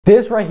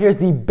This right here is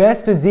the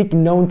best physique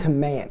known to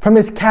man. From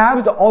his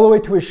calves all the way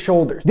to his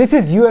shoulders. This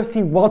is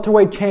UFC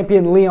welterweight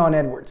champion Leon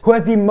Edwards, who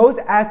has the most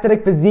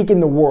aesthetic physique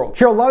in the world.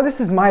 Sure, a lot of this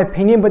is my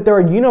opinion, but there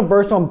are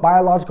universal and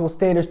biological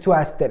standards to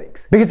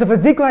aesthetics. Because a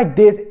physique like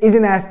this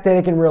isn't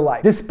aesthetic in real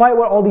life, despite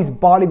what all these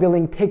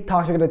bodybuilding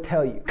TikToks are gonna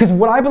tell you. Because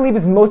what I believe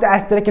is most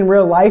aesthetic in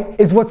real life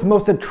is what's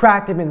most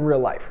attractive in real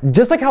life.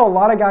 Just like how a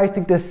lot of guys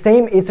think the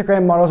same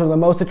Instagram models are the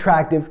most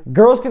attractive,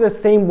 girls feel the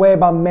same way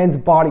about men's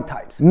body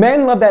types.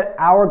 Men love that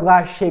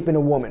hourglass shape in a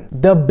woman,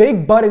 the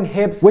big butt and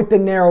hips with the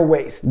narrow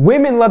waist.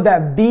 Women love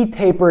that V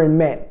taper in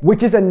men,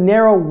 which is a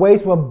narrow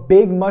waist with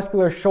big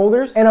muscular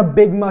shoulders and a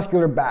big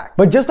muscular back.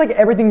 But just like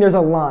everything, there's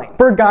a line.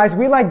 For guys,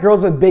 we like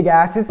girls with big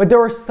asses, but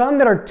there are some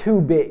that are too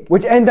big,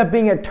 which end up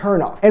being a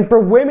turnoff. And for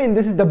women,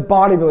 this is the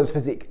bodybuilder's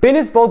physique.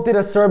 Fitness Vault did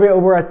a survey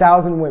over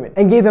 1,000 women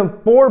and gave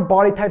them 4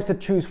 body types to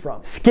choose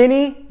from: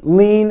 skinny,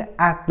 lean,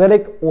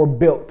 athletic, or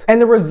built.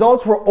 And the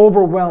results were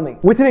overwhelming,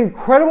 with an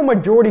incredible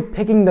majority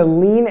picking the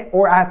lean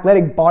or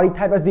athletic body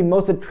type as the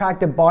most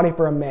attractive body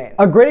for a man.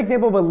 A great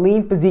example of a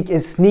lean physique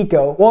is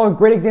Sneeko, while a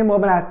great example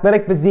of an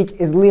athletic physique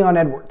is Leon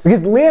Edwards.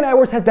 Because Leon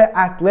Edwards has that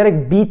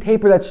athletic V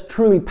taper that's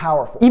truly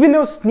powerful. Even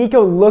though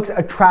Sneeko looks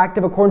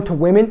attractive according to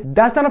women,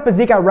 that's not a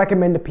physique I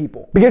recommend to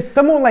people. Because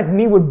someone like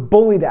me would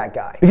bully that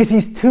guy, because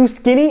he's too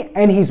skinny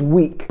and he's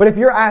weak. But if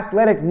you're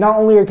athletic, not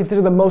only are you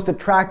considered the most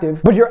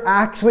attractive, but you're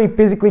actually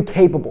physically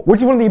capable,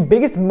 which is one of the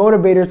biggest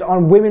motivators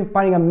on women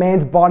finding a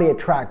man's body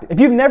attractive. If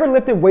you've never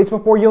lifted weights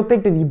before, you'll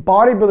think that the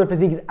bodybuilder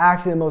physique is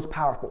actually the most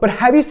powerful. But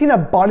have you seen a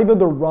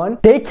bodybuilder run?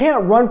 They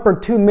can't run for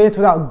 2 minutes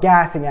without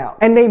gassing out,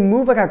 and they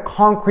move like a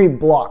concrete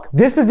block.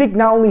 This physique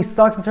not only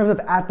sucks in terms of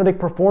athletic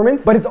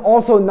performance, but it's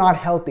also not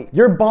healthy.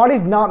 Your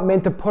body's not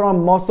meant to put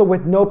on muscle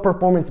with no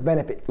performance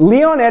benefits.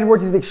 Leon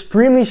Edwards is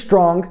extremely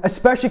strong,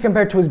 especially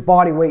compared to his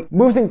body weight,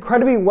 moves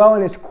incredibly well,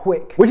 and is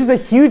quick, which is a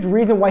huge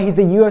reason why he's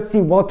the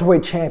UFC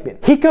welterweight champion.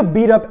 He could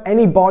beat up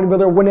any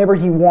bodybuilder whenever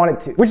he wanted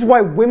to, which is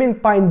why women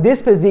find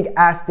this physique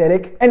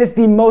aesthetic, and it's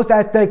the most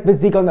aesthetic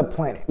physique on the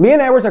planet. Leon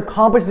Edwards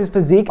accomplished his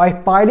physique by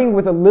fighting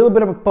with a little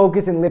bit of a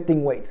focus in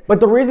lifting weights. But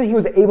the reason he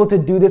was able to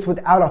do this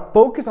without a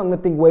focus on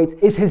lifting weights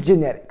is his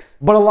genetics.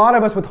 But a lot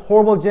of us with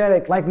horrible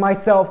genetics, like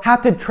myself,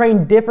 have to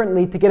train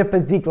differently to get a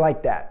physique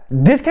like that.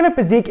 This kind of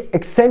physique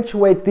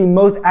accentuates the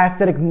most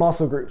aesthetic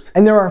muscle groups.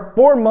 And there are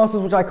 4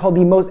 muscles which I call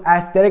the most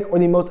aesthetic or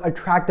the most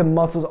attractive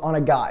muscles on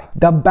a guy: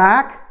 the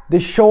back, the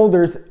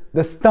shoulders,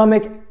 the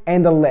stomach,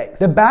 and the legs.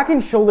 The back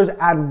and shoulders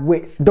add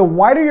width. The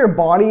wider your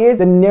body is,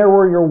 the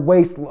narrower your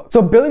waist looks.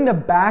 So building the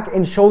back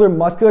and shoulder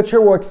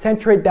musculature will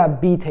accentuate that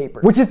V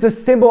taper, which is the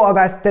symbol of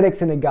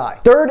aesthetics in a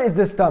guy. Third is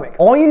the stomach.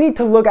 All you need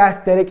to look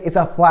aesthetic is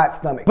a flat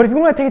stomach. But if you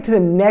want to take it to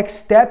the next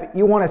step,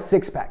 you want a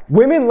 6-pack.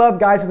 Women love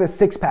guys with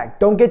a 6-pack.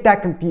 Don't get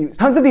that confused.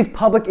 Tons of these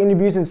public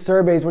interviews and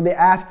surveys where they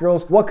ask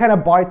girls what kind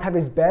of body type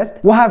is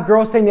best will have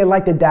girls saying they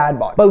like the dad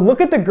bod. But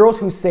look at the girls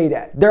who say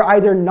that. They're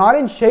either not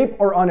in shape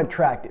or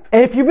unattractive.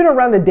 And if you've been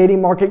around the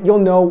dating market, you'll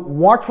know,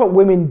 watch what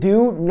women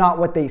do, not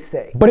what they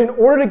say. But in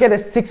order to get a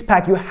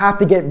 6-pack, you have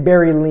to get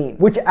very lean,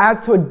 which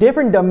adds to a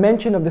different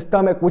dimension of the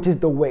stomach, which is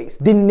the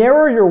waist. The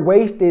narrower your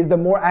waist is, the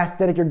more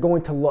aesthetic you're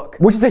going to look,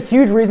 which is a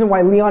huge reason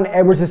why Leon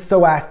Edwards is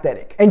so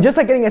aesthetic. And just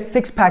like getting a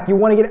 6-pack, you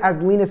want to get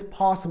as lean as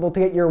possible to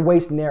get your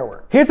waist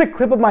narrower. Here's a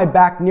clip of my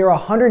back near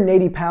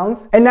 180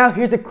 pounds, and now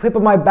here's a clip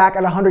of my back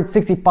at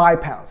 165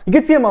 pounds. You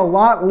can see I'm a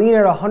lot leaner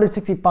at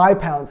 165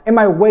 pounds, and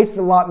my waist is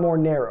a lot more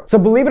narrow. So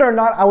believe it or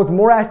not, I was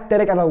more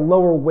aesthetic at a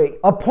lower weight.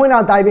 A point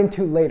I'll dive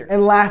into later.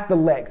 And last, the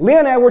legs.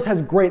 Leon Edwards has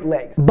great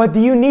legs. But do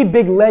you need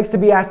big legs to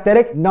be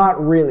aesthetic?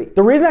 Not really.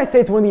 The reason I say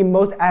it's one of the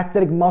most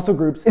aesthetic muscle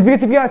groups is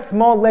because if you have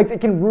small legs,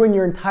 it can ruin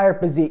your entire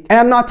physique. And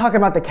I'm not talking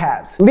about the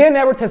calves. Leon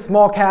Edwards has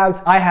small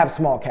calves. I have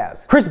small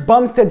calves. Chris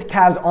Bumstead's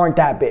calves aren't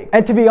that big.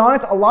 And to be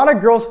honest, a lot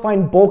of girls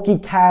find bulky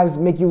calves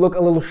make you look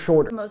a little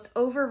shorter. Most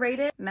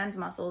overrated men's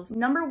muscles.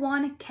 Number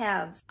 1,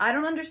 calves. I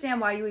don't understand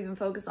why you even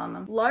focus on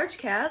them. Large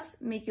calves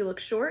make you look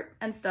short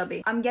and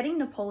stubby. I'm getting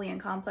Napoleon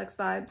complex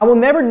vibes. I will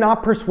never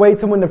not persuade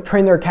someone to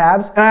train their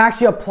calves, and I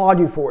actually applaud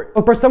you for it.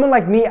 But for someone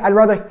like me, I'd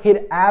rather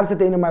hit abs at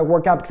the end of my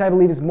workout because I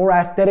believe it's more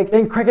aesthetic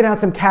than cranking out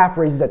some calf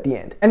raises at the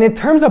end. And in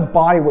terms of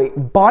body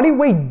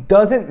weight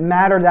doesn't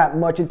matter that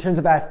much in terms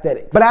of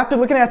aesthetics. But after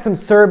looking at some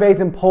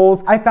surveys and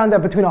polls, I found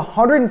that between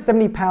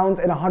 170 pounds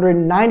and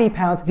 190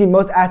 pounds is the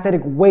most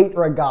aesthetic weight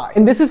for a guy.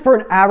 And this is for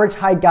an average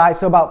height guy,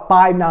 so about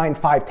 5'9",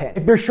 5'10".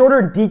 If you're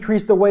shorter,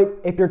 decrease the weight.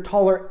 If you're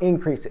taller,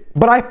 increase it.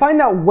 But I find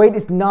that weight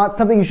is not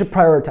something you should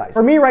prioritize.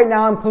 For me right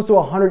now, I'm close to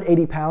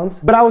 180 pounds,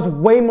 but I was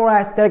way more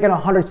aesthetic at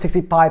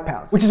 165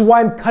 pounds, which is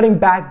why I'm cutting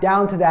back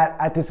down to that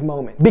at this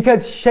moment.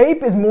 Because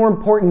shape is more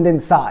important than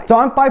size. So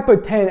I'm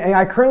 5'10", and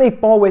I currently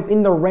fall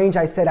within the range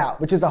I set out,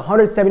 which is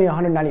 170 to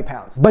 190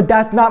 pounds. But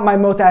that's not my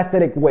most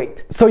aesthetic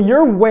weight. So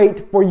your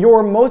weight for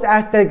your most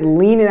aesthetic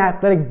lean and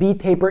athletic V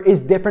taper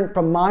is different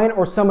from mine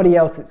or somebody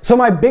else's. So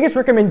my biggest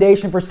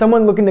recommendation for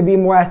someone looking to be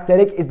more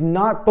aesthetic is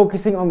not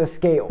focusing on the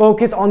scale.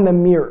 Focus on the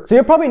mirror. So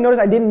you'll probably notice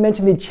I didn't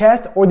mention the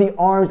chest or the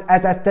arms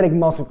as aesthetic aesthetic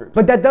muscle groups.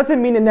 But that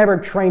doesn't mean to never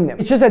train them.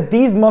 It's just that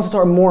these muscles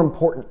are more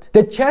important.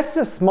 The chest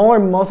is a smaller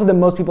muscle than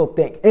most people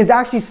think, and it's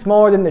actually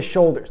smaller than the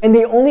shoulders, and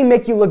they only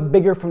make you look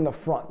bigger from the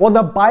front. While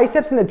the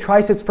biceps and the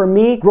triceps for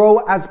me grow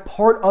as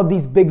part of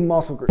these big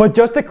muscle groups. But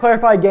just to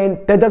clarify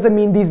again, that doesn't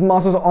mean these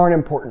muscles aren't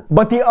important,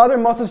 but the other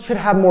muscles should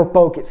have more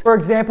focus. For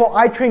example,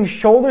 I train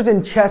shoulders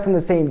and chest on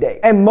the same day,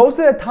 and most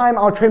of the time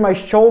I'll train my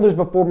shoulders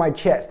before my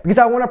chest because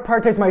I want to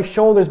prioritize my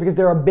shoulders because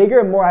they're a bigger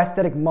and more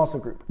aesthetic muscle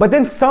group. But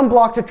then some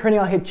blocks of training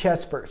I'll hit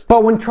chest first.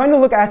 But when trying to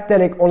look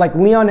aesthetic or like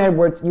Leon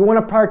Edwards, you want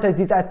to prioritize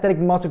these aesthetic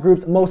muscle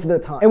groups most of the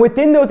time. And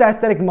within those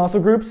aesthetic muscle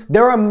groups,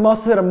 there are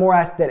muscles that are more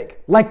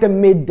aesthetic, like the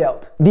mid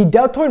delt. The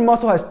deltoid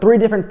muscle has 3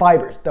 different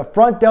fibers: the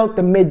front delt,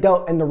 the mid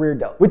delt, and the rear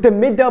delt. With the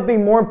mid delt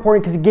being more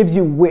important because it gives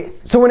you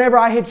width. So whenever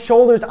I hit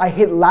shoulders, I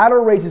hit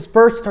lateral raises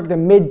first to target the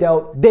mid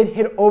delt, then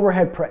hit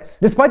overhead press,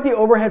 despite the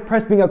overhead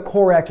press being a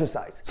core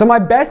exercise. So my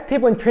best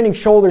tip when training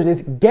shoulders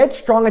is get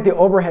strong at the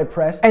overhead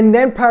press and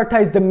then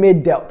prioritize the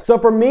mid delt. So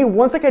for me,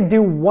 once I could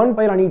do 1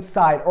 plate on each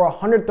side or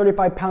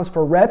 135 pounds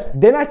for reps,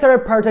 then I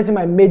started prioritizing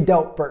my mid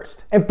delt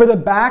first. And for the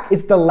back,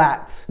 it's the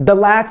lats. The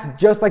lats,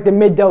 just like the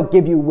mid delt,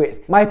 give you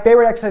width. My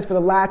favorite exercise for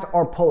the lats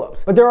are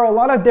pull-ups, but there are a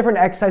lot of different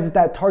exercises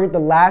that target the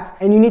lats,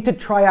 and you need to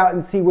try out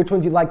and see which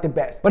ones you like the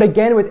best. But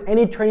again, with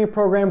any training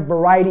program,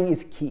 variety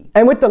is key.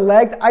 And with the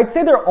legs, I'd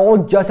say they're all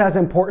just as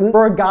important.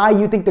 For a guy,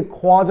 you think the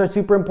quads are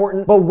super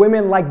important, but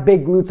women like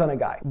big glutes on a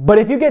guy. But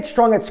if you get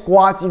strong at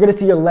squats, you're gonna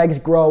see your legs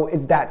grow.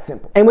 It's that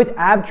simple. And with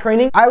ab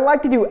training, I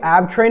like to do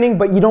ab training,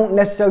 but you don't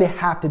necessarily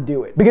have to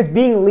do it because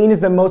being lean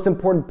is the most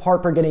important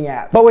part for getting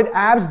abs. But with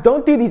abs,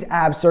 don't do these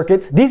ab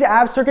circuits. These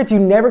ab circuits, you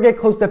never get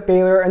close to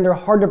failure, and they're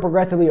hard to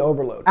progressively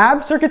overload.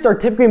 Ab circuits are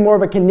typically more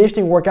of a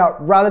conditioning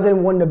workout rather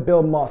than one to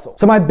build muscle.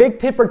 So my big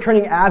tip for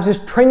training abs is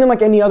train them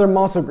like any other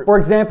muscle group. For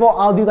example,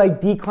 I'll do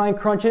like decline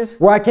crunches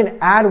where I can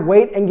add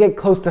weight and get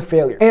close to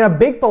failure. And a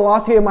big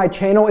philosophy of my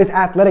channel is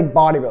athletic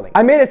bodybuilding.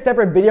 I made a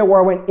separate video where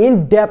I went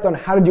in depth on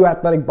how to do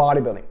athletic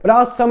bodybuilding, but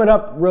I'll sum it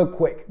up real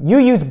quick. You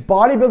use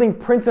bodybuilding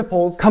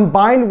principles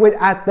combined with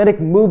athletic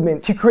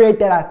movements to create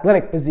that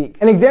athletic physique.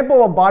 An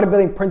example of a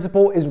bodybuilding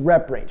principle is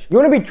rep range. You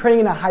want to be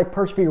training in a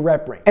hypertrophy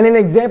rep range. And an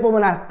example of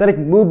an athletic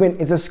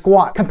movement is a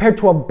squat compared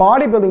to a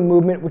bodybuilding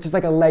movement, which is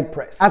like a leg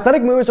press.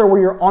 Athletic movements are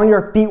where you're on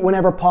your feet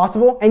whenever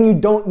possible and you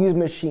don't use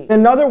machine.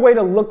 Another way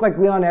to look like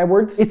Leon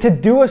Edwards is to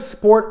do a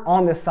sport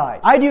on the side.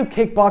 I do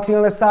kickboxing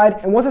on the side,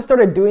 and once I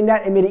started doing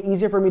that, it made it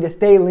easier for me to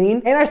stay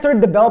lean, and I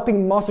started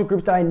developing muscle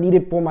groups that I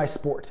needed for my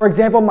sport. For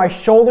example, my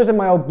shoulders and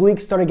my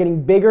obliques started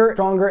getting bigger,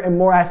 stronger, and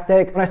more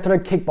aesthetic when I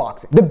started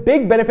kickboxing. The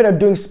big benefit of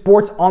doing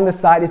sports on the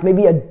side is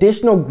maybe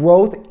additional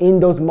growth in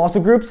those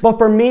muscle groups, but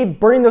for me,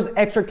 burning those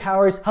extra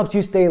calories helps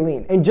you stay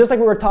lean. And just like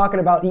we were talking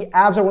about, the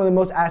abs are one of the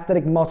most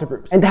aesthetic muscle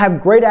groups, and to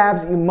have great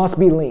abs, you must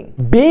be lean.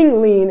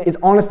 Being lean is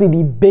honestly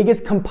the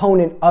biggest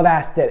component of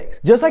aesthetics.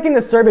 Just like in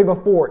the survey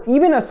before,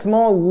 even a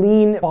small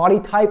lean body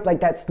type like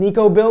that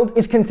Sneeko build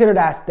is considered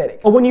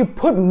aesthetic. But when you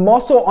put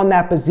muscle on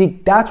that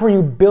physique, that's where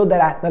you build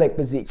that athletic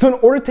physique. So in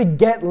order to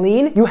get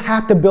lean, you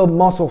have to build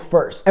muscle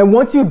first. And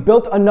once you've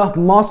built enough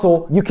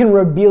muscle, you can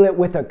reveal it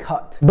with a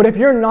cut. But if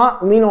you're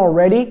not lean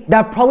already,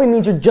 that probably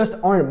means you just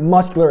aren't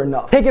muscular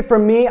enough. Take it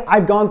from me,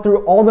 I've gone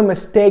through all the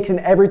mistakes and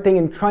everything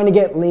in trying to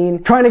get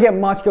lean, trying to get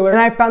muscular, and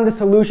I found the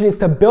solution is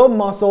to build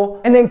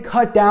muscle and then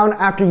cut down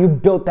after you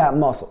built that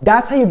muscle.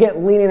 That's how you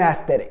get lean and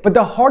aesthetic. But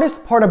the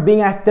hardest part of being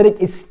aesthetic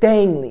is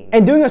staying lean.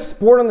 And doing a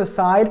sport on the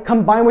side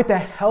combined with a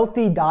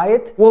healthy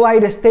diet will allow you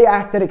to stay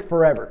aesthetic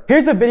forever.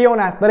 Here's a video on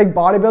athletic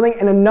bodybuilding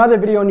and another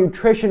video on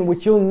nutrition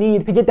which you'll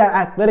need to get that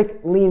athletic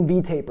lean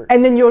V-taper.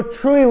 And then you'll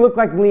truly look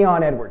like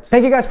Leon Edwards.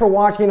 Thank you guys for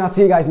watching, and I'll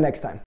see you guys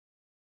next time.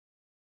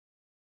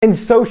 And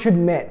so should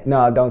men.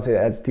 No, don't say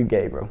that. That's too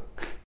gay, bro.